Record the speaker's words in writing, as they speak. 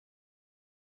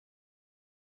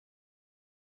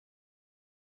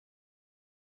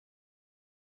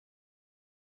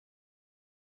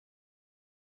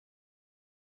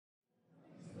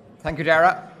Thank you,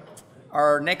 Dara.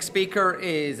 Our next speaker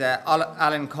is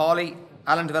Alan Cawley.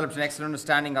 Alan developed an excellent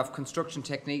understanding of construction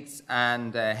techniques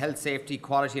and health, safety,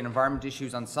 quality and environment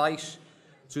issues on site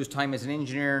through his time as an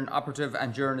engineer and operative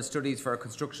and during his studies for a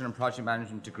construction and project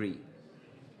management degree.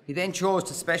 He then chose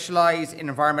to specialise in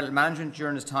environmental management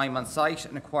during his time on site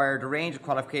and acquired a range of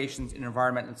qualifications in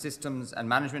environmental systems and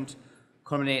management,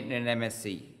 culminating in an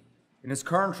MSc. In his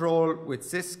current role with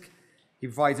Sisk, he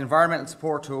provides environmental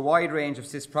support to a wide range of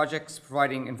Sisk projects,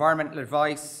 providing environmental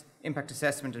advice, impact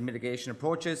assessment and mitigation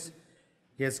approaches.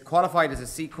 He has qualified as a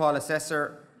CQual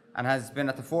assessor and has been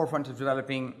at the forefront of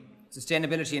developing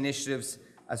sustainability initiatives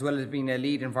as well as being a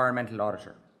lead environmental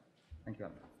auditor. Thank you.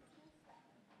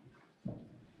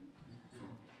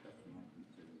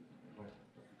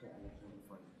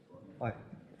 Hi.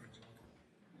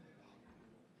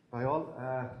 Hi all.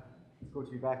 It's good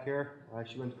to be back here. I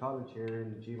actually went to college here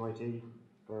in GMIT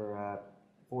for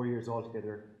 4 years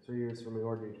altogether, 3 years for my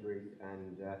ordinary degree,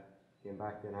 and came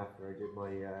back then after I did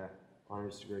my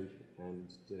honours degree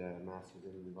and did a master's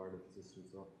in environmental systems,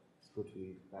 so it's good to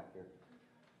be back here.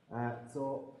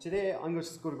 So today I'm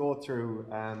just going to go through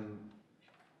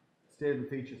stable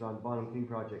features on the Bonham Quay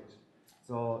project.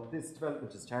 So this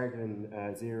development is targeting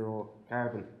zero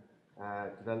carbon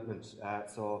development,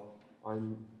 so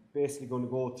I'm basically going to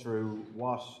go through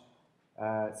what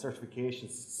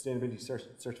certifications, sustainability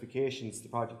certifications the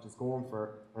project is going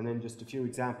for, and then just a few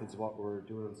examples of what we're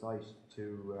doing on site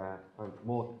to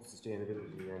promote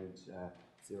sustainability and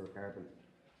zero carbon.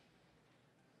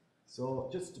 So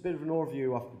just a bit of an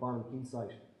overview of the Bonham Quay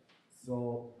site.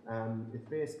 So it's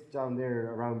based down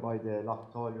there around by the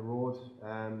Lochtalia Road.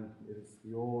 It is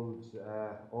the old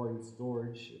oil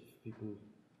storage, if people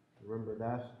remember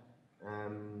that.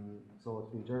 So it's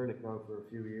been derelict now for a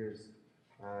few years.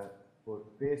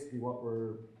 But basically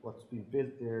what's been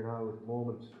built there now at the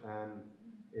moment,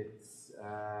 it's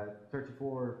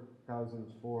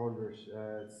 34,400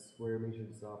 square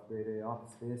metres of grade A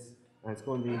office space, and it's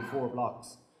going to be in 4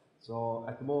 blocks. So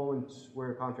at the moment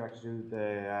we're contracted to do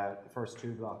the first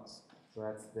 2 blocks. So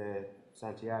that's the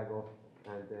Santiago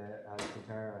and the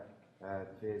Alcantara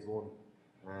phase 1.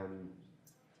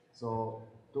 So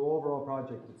the overall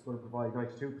project, it's going to provide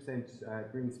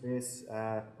 92% green space,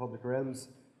 public realms.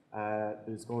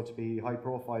 There's going to be high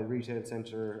profile retail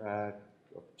centre,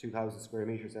 2,000 square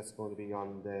metres, that's going to be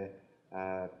on the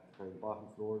kind of bottom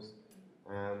floors.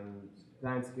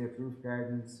 Landscaped roof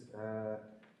gardens,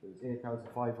 there's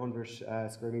 8,500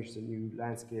 square metres of new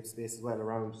landscape space as well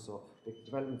around, so the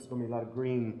development's going to be a lot of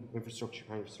green infrastructure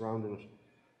kind of surrounding it.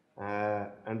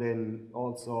 And then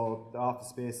also the office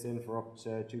space in for up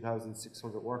to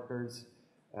 2,600 workers.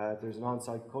 There's an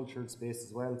on-site cultural space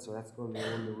as well, so that's going to be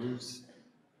on the roofs.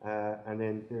 And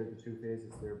then there are the 2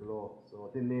 phases there below.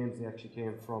 So the names they actually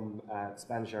came from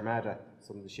Spanish Armada,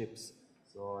 some of the ships.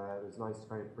 So it was nice to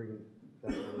kind of bring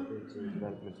that into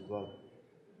development as well.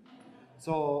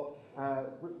 So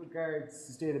with regards to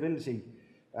sustainability,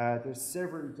 there's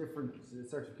several different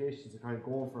certifications they're kind of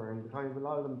going for, and kind of a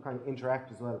lot of them kind of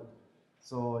interact as well.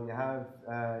 So you have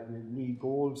your LEED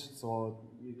Gold, so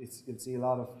you'll see a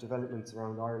lot of developments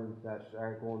around Ireland that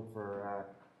are going for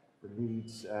LEED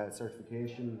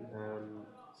certification.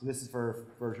 So this is for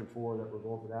version 4 that we're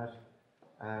going for that.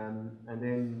 And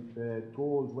then the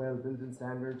Gold Well Building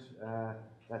Standard,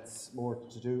 that's more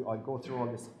to do, I'll go through all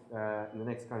this in the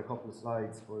next kind of couple of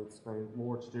slides, but it's kind of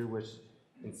more to do with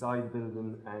inside the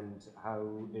building and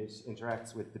how it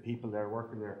interacts with the people that are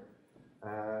working there.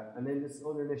 And then this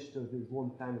other initiative is One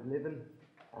Planet Living.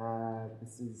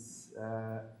 This is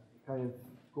kind of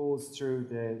goes through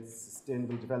the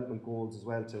Sustainable Development Goals as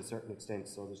well to a certain extent.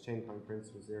 So there's 10 kind of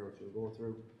principles there which we'll go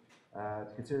through.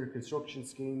 The Considered Construction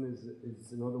Scheme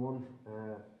is another one.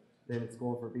 Then it's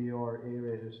going for BR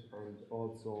A-rated and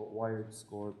also Wired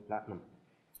scored Platinum.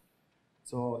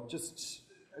 So just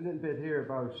a little bit here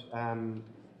about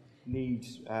LEED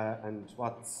and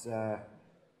what's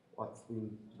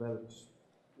been developed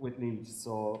with LEED.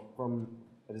 So from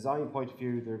a design point of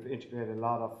view, they've integrated a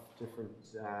lot of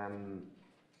different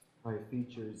kind of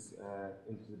features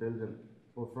into the building.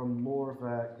 But from more of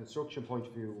a construction point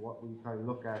of view, what we kind of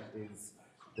look at is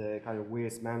the kind of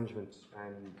waste management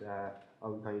and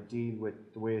how we kind of deal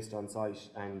with the waste on site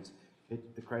and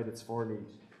hit the credits for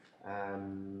LEED.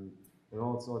 And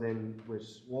also then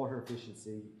with water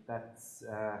efficiency, that's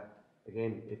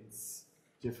again, it's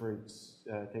different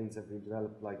things have been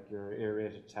developed, like your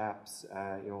aerated taps,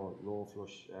 low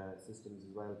flush systems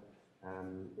as well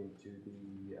into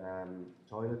the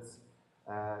toilets.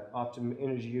 Optimum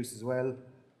energy use as well,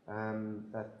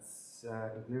 that's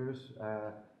included.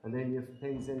 And then you have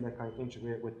things in that kind of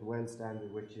integrate with the well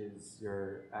standard, which is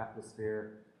your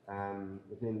atmosphere,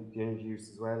 within the energy use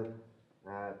as well.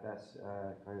 That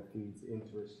kind of feeds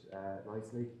into it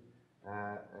nicely.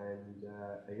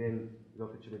 Again,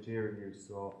 look at your material use.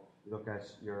 So you look at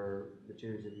your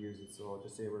materials that you're using. So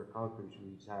just say we're concrete, we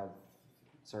need to have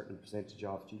a certain percentage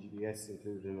of GGBS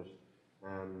included in it,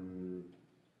 and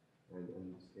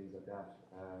things like that.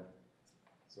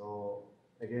 So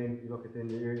again, you look at the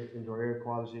indoor air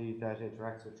quality that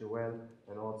interacts with your well,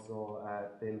 and also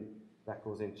then that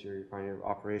goes into your kind of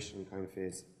operation kind of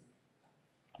phase.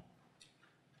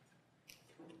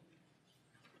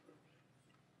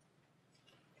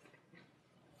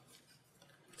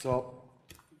 So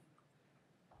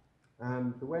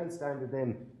the well standard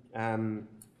then,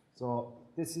 so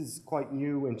this is quite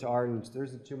new into Ireland. There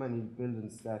isn't too many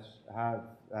buildings that have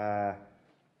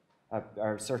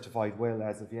are certified well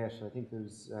as of yet. I think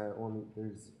there's a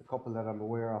couple that I'm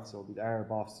aware of. So the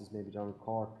Arab offices maybe down in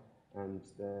Cork, and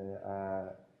the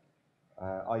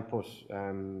IPUT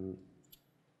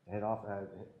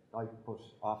IPUT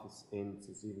office in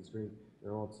St Stephen's Green.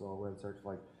 They're also well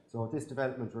certified. So this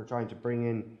development, we're trying to bring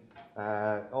in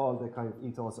all the kind of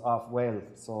ethos of well.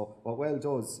 So what well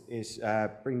does,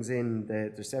 it brings in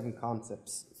there's 7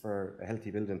 concepts for a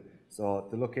healthy building. So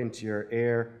to look into your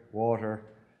air, water,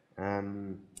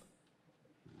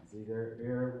 see there,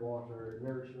 air, water,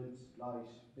 nourishment,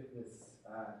 light, fitness,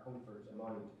 comfort, and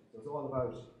mind. So it's all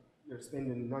about, you're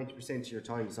spending 90% of your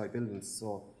time beside buildings,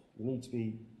 so you need to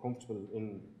be comfortable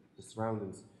in the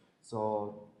surroundings.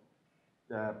 So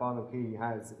Bonham Quay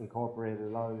has incorporated a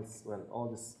lot of this, well, all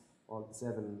the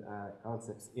 7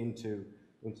 concepts into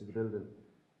the building.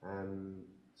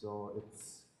 So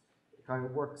it kind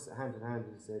of works hand in hand,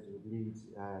 as I said, with LEED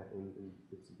in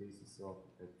bits and pieces. So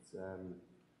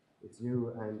it's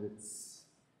new, and it's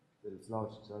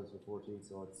launched in 2014,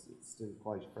 so it's still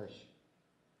quite fresh.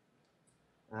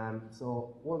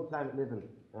 So One Planet Living,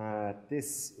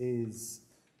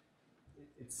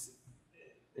 it's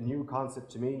a new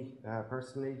concept to me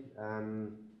personally.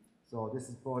 So this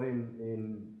is brought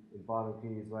in Bonham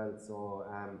Quay as well. So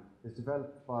it's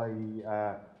developed by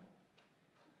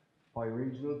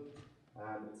regional.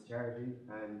 It's a charity,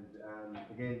 and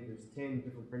again, there's 10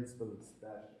 different principles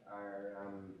that are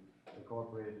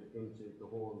incorporated into the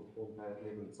whole One Planet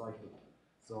Living cycle.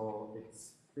 So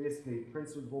it's basically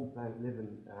principles of One Planet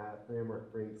Living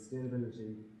framework brings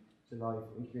sustainability to life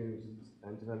in communities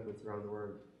and developments around the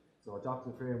world. So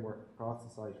adopting a framework across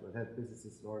the site will help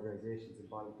businesses and organisations in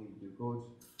Bonham Quay do good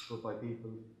by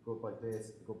people, good by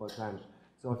place, good by planet.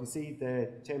 So if you see the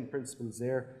 10 principles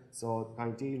there, so kind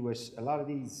of deal with a lot of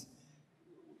these.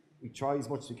 We try as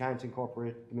much as we can to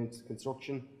incorporate them into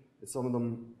construction. Some of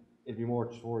them, it'll be more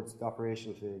towards the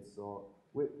operational phase. So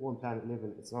with One Planet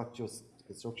Living, it's not just the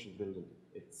construction building,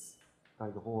 it's kind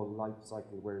of the whole life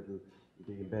cycle where it'll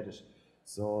be embedded.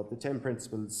 So the 10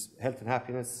 principles: health and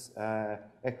happiness,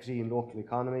 equity and local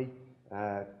economy,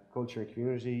 culture and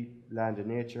community, land and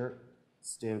nature,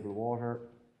 sustainable water,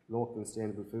 local and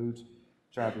sustainable food,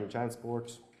 travel and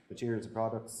transport, materials and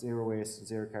products, zero waste and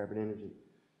zero carbon energy.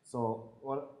 So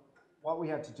what we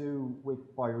had to do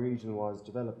with bioregion was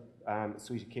develop a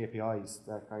suite of KPIs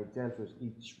that kind of dealt with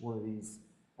each one of these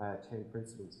 10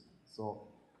 principles. So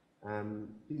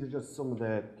these are just some of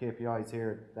the KPIs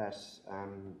here that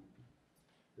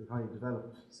we kind of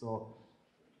developed. So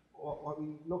what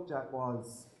we looked at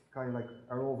was kind of like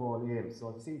our overall aim.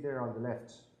 So you see there on the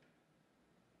left,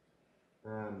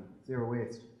 zero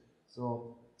waste.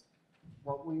 So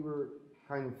what we were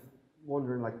kind of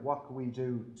wondering, like, what can we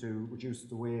do to reduce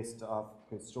the waste of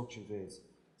construction phase?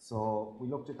 So we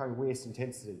looked at kind of waste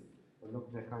intensity. We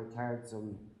looked at kind of targets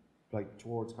on, like,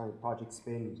 towards kind of project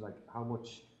spend, like how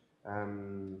much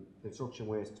construction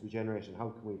waste we generate and how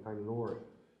can we kind of lower it.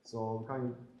 So we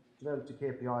kind of developed a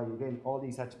KPI. Again, all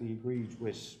these had to be agreed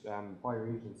with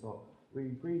bioregion. So we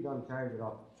agreed on a target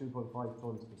of 2.5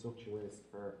 tonnes of construction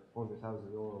waste per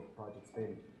 €100,000 project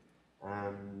spend.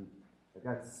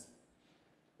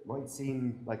 It might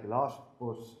seem like a lot,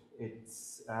 but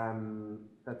it's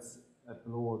that's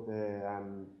below the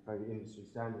kind of industry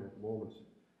standard at the moment.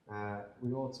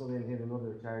 We also then hit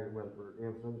another target. Well, we're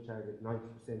aiming for another target: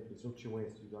 90% construction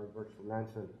waste to be diverted from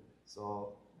landfill.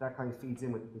 So that kind of feeds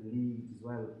in with the LEED as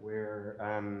well, where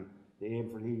the aim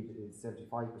for LEED is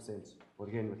 75%. But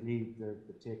again, with LEED,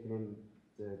 they've taken in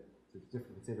the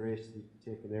different considerations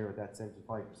we've taken there with that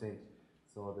 75%.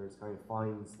 So there's kind of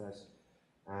fines that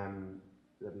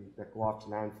that go off to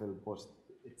landfill, but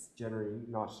it's generally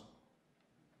not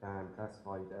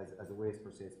classified as a waste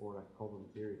per se. It's more like a covered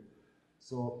material.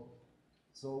 So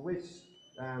with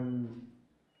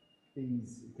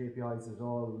these KPIs, there's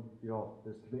all,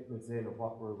 there's commitments in of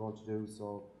what we're going to do.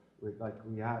 So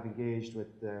we have engaged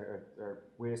with our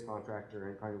waste contractor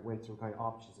and kind of went through kind of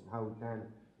options and how we can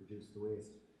reduce the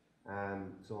waste.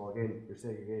 So again, your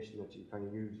segregation that you kind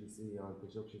of usually see on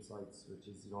construction sites, which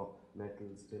is,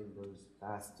 metals, timbers,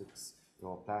 plastics,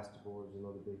 plastic boards,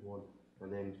 another big one,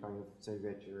 and then kind of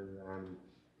segregate your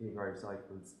clean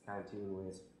recyclables, canteen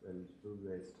waste and food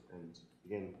waste, and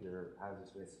again, your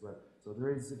hazardous waste as well. So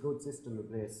there is a good system in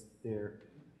place there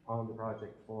on the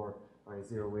project for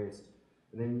zero waste.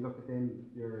 And then you look at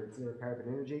your zero carbon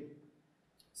energy.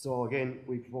 So again,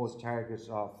 we propose a target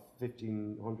of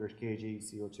 1,500 kg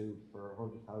CO2 per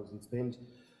 100,000 spent.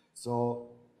 So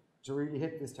to really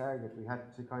hit this target, we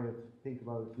had to kind of think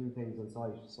about a few things on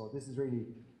site. So this is really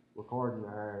recording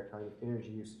our kind of energy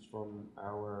usage from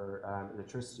our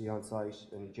electricity on site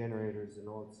and generators, and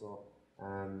also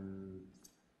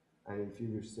any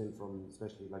fuels in from,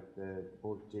 especially like the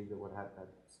bulk dig that would have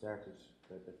started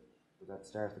that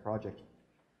start the project.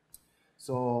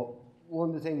 So one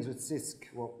of the things with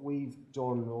Sisk, what we've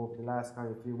done over the last kind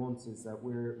of few months is that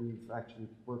we're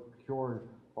procuring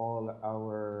all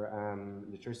our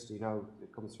electricity now.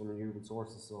 It comes from renewable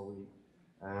sources, so we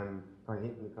kind of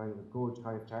hitting the kind of a good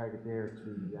kind of target there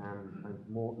to be kind of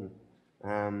promoting.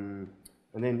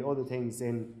 And then other things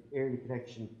in early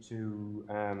connection to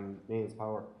mains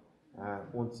power.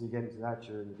 Once you get into that,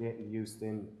 you're getting used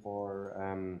in for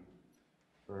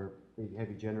big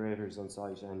heavy generators on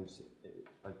site, and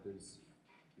like there's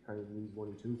you kind of use 1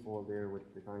 and 2 fold there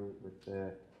with the kind of with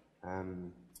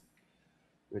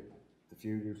the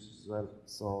fuel usage as well.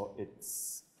 So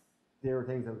there are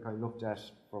things that we kind of looked at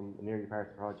from an early part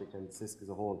of the project and Sisk as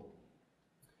a whole.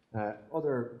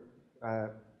 Other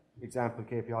example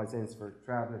KPIs then for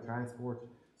travel and transport.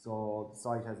 So the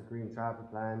site has a green travel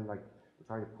plan, like we're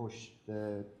trying to push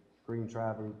the green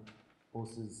travel,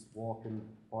 buses, walking,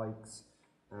 bikes.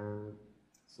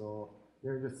 So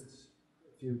there are just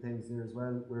a few things there as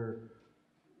well.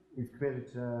 We've committed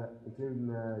to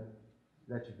including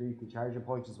electric vehicle charging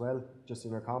point as well, just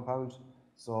in our compound.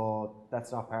 So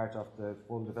that's not part of the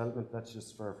full development, that's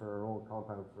just for our own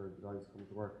compound for the guys coming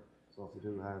to work. So if we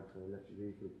do have an electric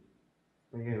vehicle,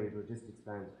 again we have logistics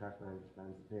plans, crash management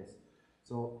plans in place.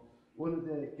 So one of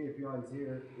the KPIs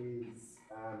here is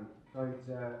trying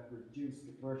to reduce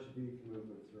the commercial vehicle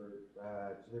movements for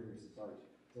delivery society.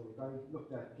 So we kind of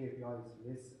looked at KPIs for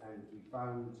this, and we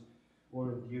found one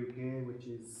in the UK, which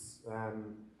is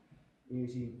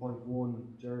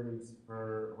 18.1 journeys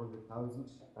per 100,000.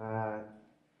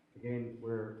 Again,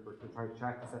 we're trying to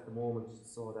track this at the moment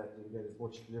so that we get as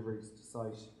much deliveries to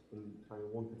site in kind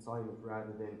of one consignment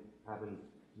rather than having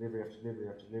delivery after delivery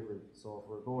after delivery. So if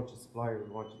we're going to supplier, we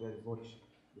want to get as much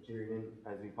material in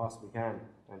as we possibly can,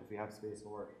 and if we have space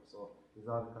for it. So there's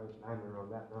a lot of kind of planning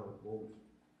around that now at the moment.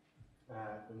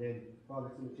 And then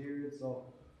products and materials.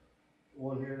 So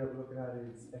one here that we're looking at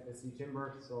is FSC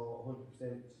timber. So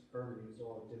 100% permanently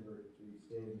installed timber to be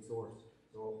sustainably sourced.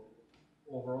 So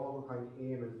overall, we're kind of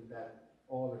aiming that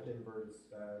all the timbers,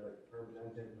 like permanent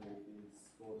and temporary,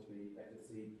 is going to be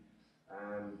FSC.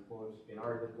 But in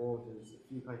Ireland at the moment, there's a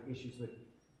few kind of issues with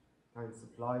kind of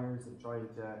suppliers and trying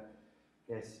to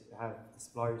have the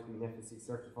suppliers being FSC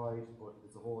certified, but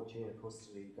there's a whole chain of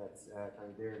custody that's kind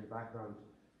of there in the background.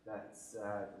 That's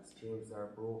there's chains that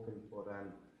are broken, but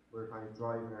we're kind of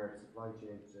driving our supply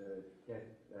chain to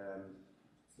get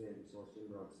sustainable source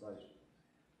timber on site.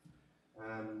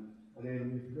 And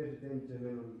then we've committed then to a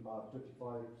minimum of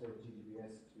 55%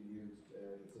 GGBS to be used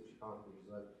in situ concrete as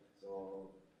well.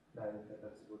 So that's a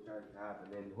good target to have.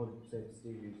 And then 100%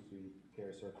 steel used to be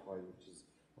CARE certified, which is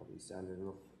probably standard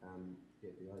enough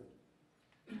KPI.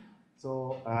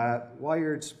 So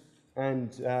wired and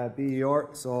BER.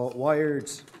 So wired,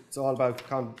 it's all about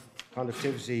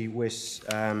conductivity with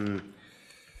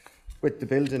the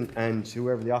building and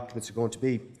whoever the occupants are going to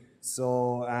be.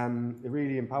 So it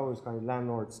really empowers kind of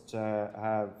landlords to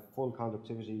have full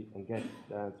conductivity and get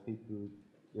people,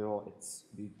 it's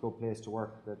be a good place to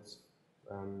work. That's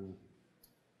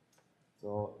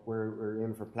so we're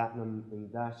aiming for platinum in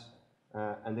that,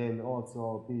 and then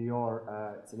also BER,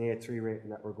 it's an A3 rating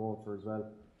that we're going for as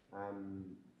well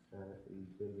in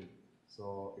the building.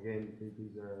 So again,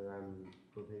 these are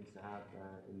good things to have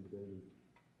in the building.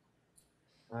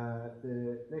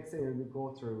 The next thing we'll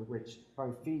go through, which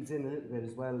kind of feeds in a little bit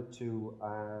as well to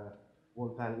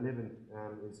One Planet Living,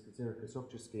 is considered a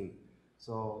constructor scheme.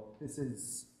 So this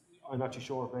is, I'm not too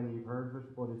sure if any of you've heard of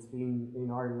it, but it's been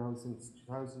in Ireland now since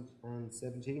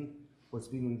 2017, but it's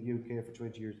been in the UK for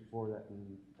 20 years before that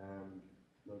in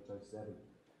 1997.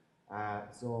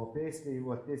 So basically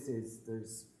what this is,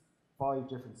 there's 5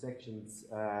 different sections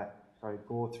trying to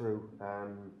go through,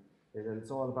 and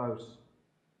it's all about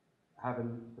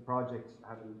having the project,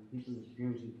 having people in the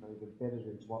community kind of embedded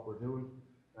into what we're doing,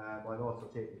 while also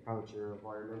taking account your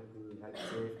environmental, health,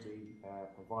 safety,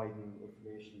 providing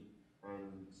information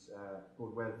and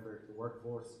good welfare to the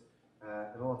workforce,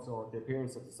 and also the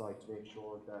appearance of the site to make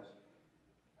sure that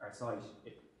our site,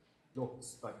 it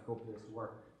looks like a good place to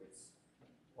work. It's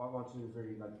what I want to do is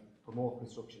really like promote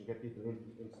construction, get people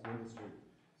into the industry.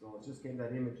 So it's just getting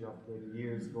that image of maybe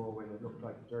years ago when it looked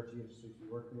like a dirty industry to be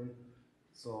working in.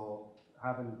 So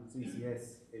having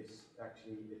CCS, it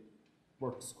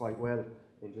works quite well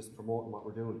in just promoting what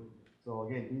we're doing. So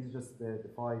again, these are just the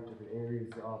 5 different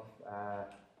areas of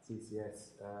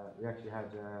CCS. We actually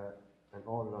had an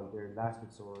audit on there last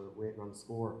week, so we're waiting on the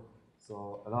score.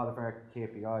 So a lot of our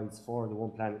KPIs for the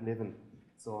One Planet Living.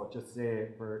 So just say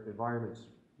for environment,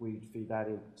 we'd feed that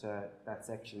into that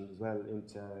section as well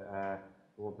into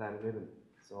the One Planet Living.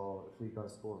 So if we got a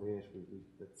score of 8,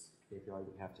 that's KPI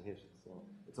we have to hit. So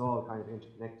it's all kind of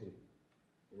interconnected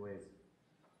in ways.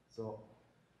 So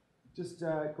just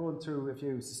going through a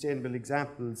few sustainable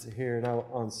examples here now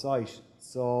on site.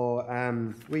 So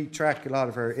we track a lot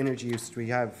of our energy use. We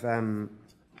have,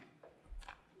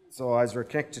 so as we're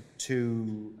connected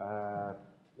to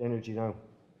energy now,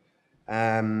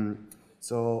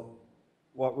 so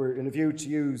what we're in a view to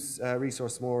use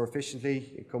resource more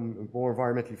efficiently, become more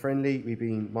environmentally friendly, we've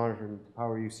been monitoring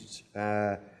power usage.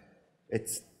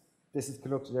 This is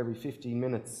conducted every 15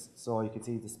 minutes, so you can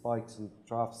see the spikes and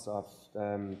troughs of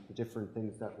the different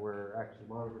things that we're actually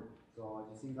monitoring. So as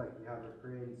you see, like we have our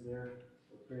cranes there.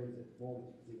 The cranes at the moment,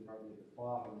 you can see them probably at the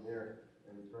bottom there,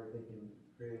 and we're thinking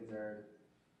cranes are,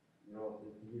 you know,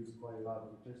 they can use quite a lot of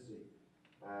electricity.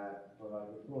 But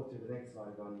we'll go to the next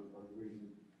slide on the reason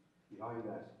behind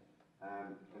that.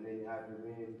 And then you have your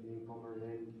main incomer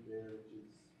then there, which is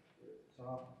the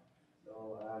top.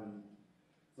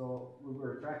 So we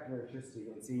were tracking electricity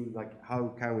and seeing like how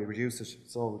can we reduce it.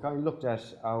 So we kind of looked at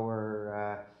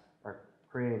our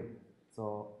crane.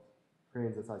 So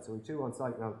cranes on site. So we have 2 on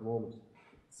site now at the moment.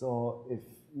 So if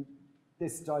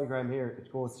this diagram here, it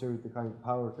goes through the kind of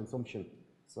power consumption.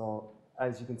 So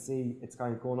as you can see, it's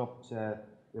kind of going up to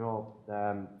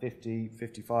 50,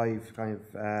 55 kind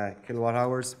of kilowatt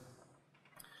hours.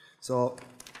 So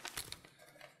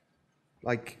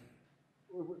like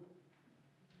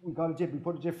we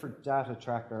put a different data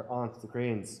tracker onto the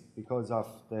cranes because of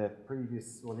the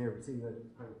previous one here. We've seen that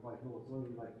it's kind of quite low. It's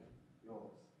only like,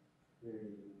 it's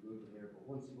really moving here. But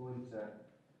once you go into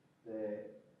the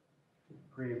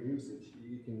crane usage,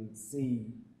 you can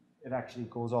see it actually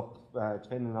goes up,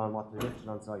 depending on what they're lifting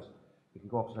on site. It can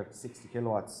go up to like 60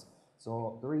 kilowatts.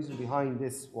 So the reason behind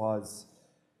this was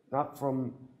not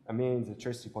from a mains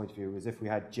electricity point of view, is if we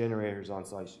had generators on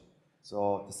site.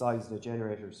 So the size of the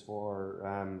generators for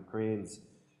cranes,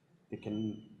 they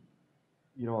can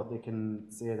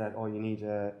say that, oh, you need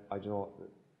a,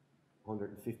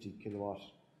 150 kilowatt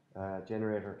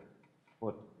generator.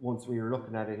 But once we were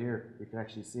looking at it here, we can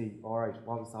actually see, all right,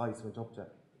 what was the highest it went up to?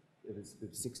 It was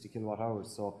 60 kilowatt hours.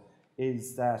 So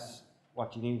is that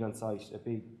what you need on site? A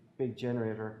big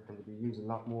generator, and to be using a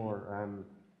lot more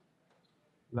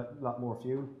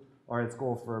fuel, or let's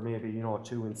go for maybe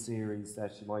 2 in series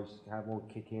that you might have one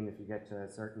kick in if you get to a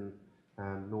certain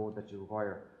load that you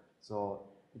require. So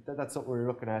that's what we're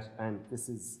looking at, and this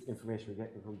is information we're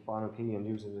getting from Bonham Quay and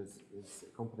using it as a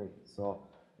company. So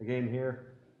again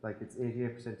here, like it's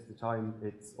 88% of the time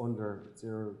it's under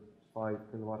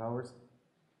 0.5 kilowatt hours.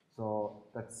 So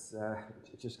that's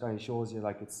it just kind of shows you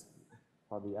like it's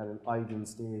probably at an idling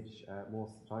stage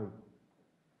most of the time.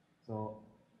 So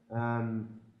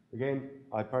again,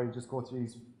 I'll probably just go through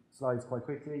these slides quite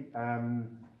quickly.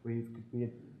 We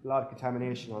had a lot of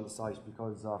contamination on the site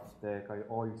because of the kind of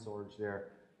oil storage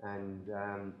there, and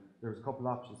there was a couple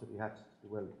of options that we had to,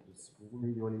 well, there's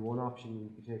really only one option you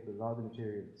could take with a lot of the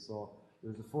material. So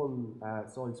there was a full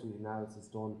soil sweet analysis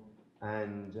done,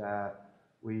 and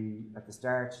we, at the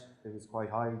start, it was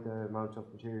quite high, the amount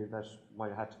of material that might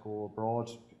have had to go abroad,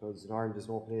 because in Ireland there's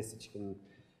no place that you can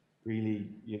really,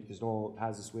 there's no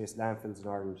hazardous waste landfills in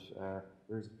Ireland.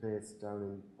 There is a place down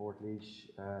in Portlaoise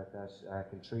that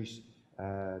can treat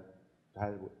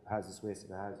hazardous waste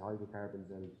that has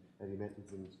hydrocarbons and heavy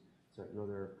metals and certain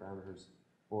other parameters.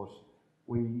 But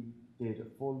we did a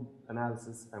full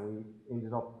analysis and we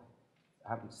ended up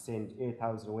having to send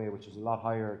 8,000 away, which was a lot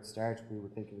higher at the start. We were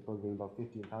thinking it could be about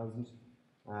 15,000.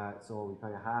 So we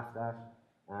kind of halved that,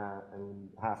 and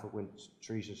half it went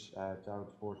treated down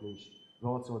to Portlaoise. But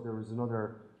also there was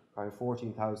another kind of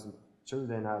 14,000 through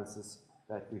the analysis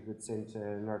that we could send to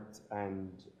NERT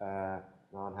and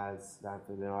no one has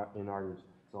landfill in Ireland.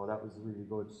 So that was really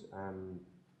good.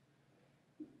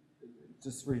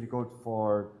 Just really good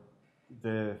for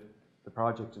the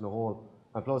project in the whole.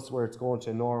 And plus, where it's going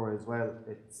to Norway as well,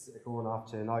 it's going off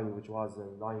to an island which was a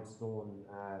limestone.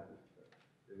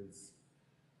 It was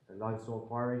a limestone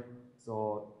quarry.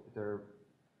 So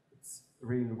it's a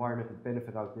real environmental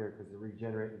benefit out there because they're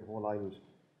regenerating the whole island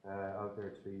out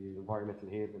there to be an environmental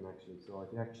haven actually. So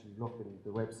if you actually look at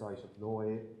the website of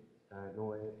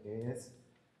NOAAS,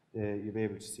 you'll be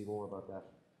able to see more about that.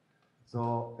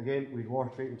 So again, we had water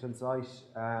treatment on site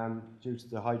due to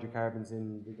the hydrocarbons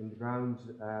in the ground.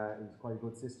 It was quite a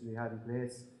good system we had in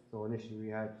place. So initially we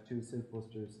had 2 silt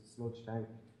busters, sludge tank,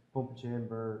 pump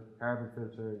chamber, carbon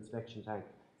filter, inspection tank.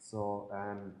 So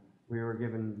we were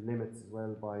given limits as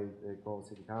well by the Cawley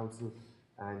City Council,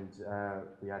 and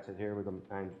we had to adhere with them.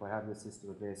 And by having the system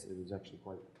in place, it was actually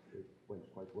it went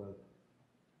quite well.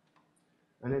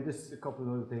 And then just a couple of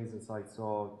other things inside.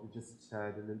 So we just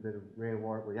had a little bit of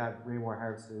rainwater. We had rainwater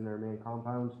harvesting in our main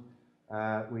compound.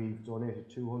 We've donated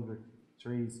 200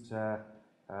 trees to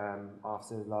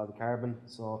offset a lot of the carbon.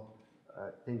 So I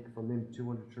think from them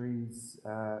 200 trees,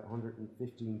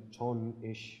 115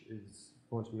 tonne-ish is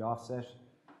going to be offset.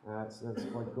 So that's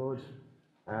quite good.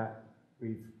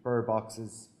 We've bird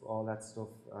boxes, all that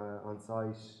stuff on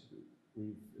site.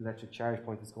 We've electric charge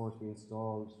point is going to be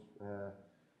installed.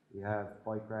 We have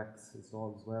bike racks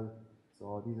installed as well.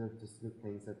 So these are just little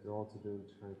things that they're also doing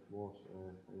to kind of promote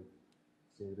kind of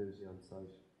sustainability on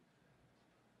site.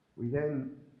 We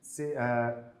then see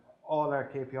all our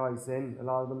KPIs then, a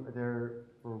lot of them, they're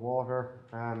for water,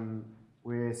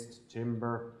 waste,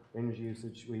 timber, energy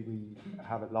usage. We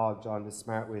have it logged on the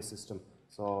smart waste system.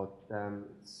 So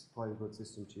it's quite a good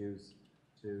system to use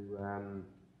to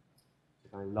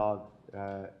kind of log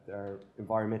our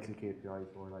environmental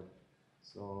KPIs more like.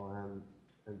 So,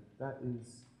 and that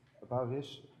is about it.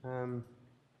 Any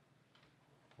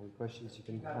questions you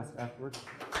can ask afterwards?